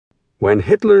When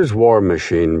Hitler's war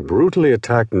machine brutally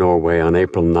attacked Norway on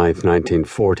April 9,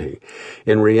 1940,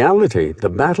 in reality the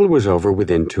battle was over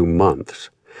within 2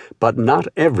 months. But not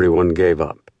everyone gave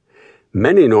up.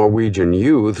 Many Norwegian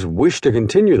youths wished to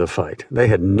continue the fight. They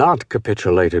had not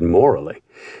capitulated morally.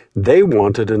 They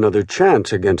wanted another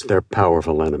chance against their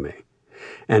powerful enemy.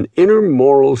 An inner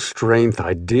moral strength,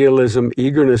 idealism,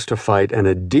 eagerness to fight, and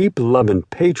a deep love and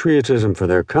patriotism for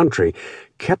their country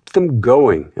kept them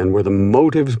going and were the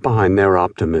motives behind their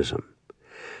optimism.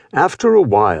 After a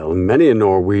while, many a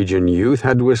Norwegian youth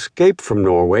had to escape from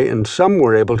Norway, and some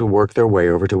were able to work their way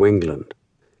over to England.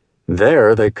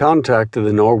 There, they contacted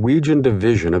the Norwegian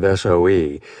division of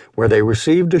SOE, where they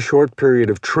received a short period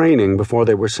of training before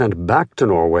they were sent back to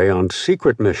Norway on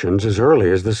secret missions as early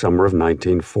as the summer of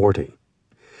 1940.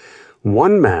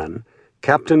 One man,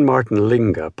 Captain Martin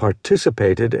Linge,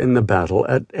 participated in the battle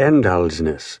at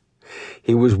Endalsnes.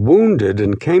 He was wounded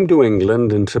and came to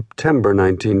England in September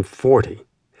 1940.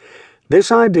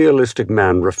 This idealistic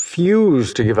man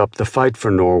refused to give up the fight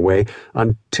for Norway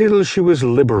until she was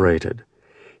liberated.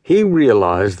 He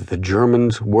realized that the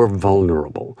Germans were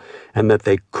vulnerable and that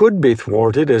they could be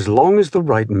thwarted as long as the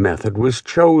right method was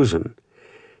chosen.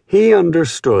 He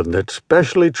understood that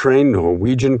specially trained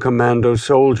Norwegian commando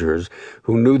soldiers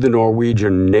who knew the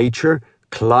Norwegian nature,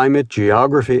 climate,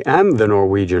 geography, and the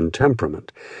Norwegian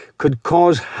temperament could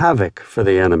cause havoc for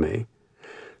the enemy.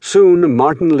 Soon,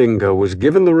 Martin Linge was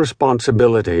given the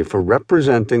responsibility for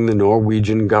representing the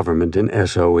Norwegian government in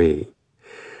SOE.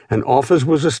 An office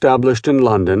was established in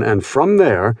London, and from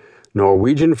there,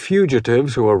 Norwegian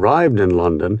fugitives who arrived in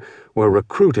London were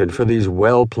recruited for these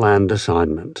well-planned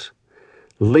assignments.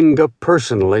 Linge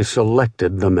personally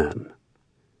selected the men.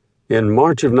 In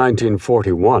March of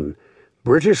 1941,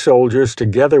 British soldiers,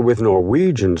 together with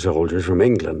Norwegian soldiers from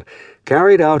England,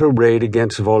 carried out a raid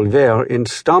against Volvær in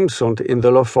Stamsund in the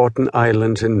Lofoten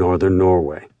Islands in northern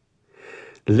Norway.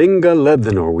 Linge led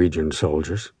the Norwegian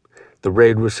soldiers. The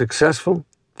raid was successful.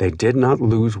 They did not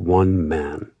lose one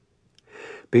man.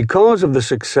 Because of the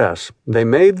success, they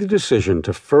made the decision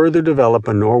to further develop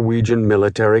a Norwegian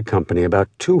military company, about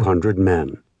 200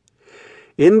 men.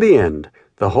 In the end,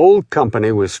 the whole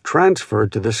company was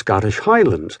transferred to the Scottish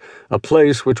Highlands, a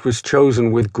place which was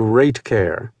chosen with great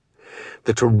care.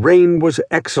 The terrain was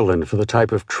excellent for the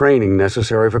type of training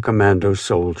necessary for commando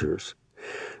soldiers.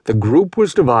 The group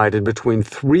was divided between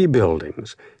 3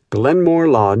 buildings: Glenmore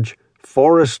Lodge,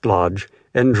 Forest Lodge,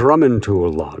 and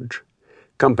Drummontoul Lodge.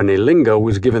 Company Linge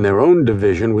was given their own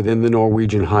division within the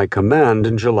Norwegian High Command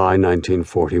in July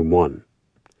 1941.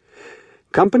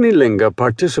 Company Linge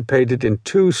participated in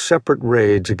 2 separate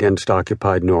raids against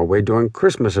occupied Norway during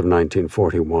Christmas of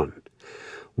 1941.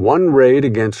 One raid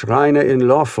against Rhine in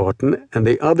Lofoten and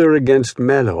the other against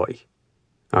Meløy.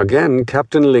 Again,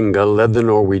 Captain Linge led the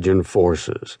Norwegian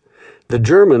forces. The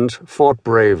Germans fought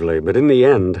bravely, but in the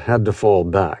end had to fall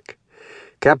back.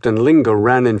 Captain Linge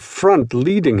ran in front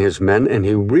leading his men, and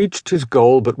he reached his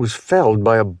goal but was felled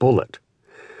by a bullet.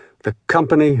 The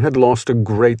company had lost a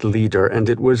great leader, and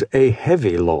it was a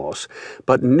heavy loss,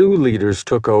 but new leaders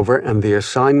took over and the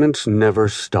assignments never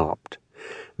stopped.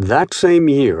 That same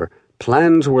year,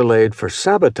 plans were laid for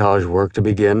sabotage work to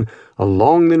begin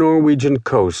along the Norwegian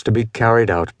coast to be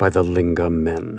carried out by the Linge men.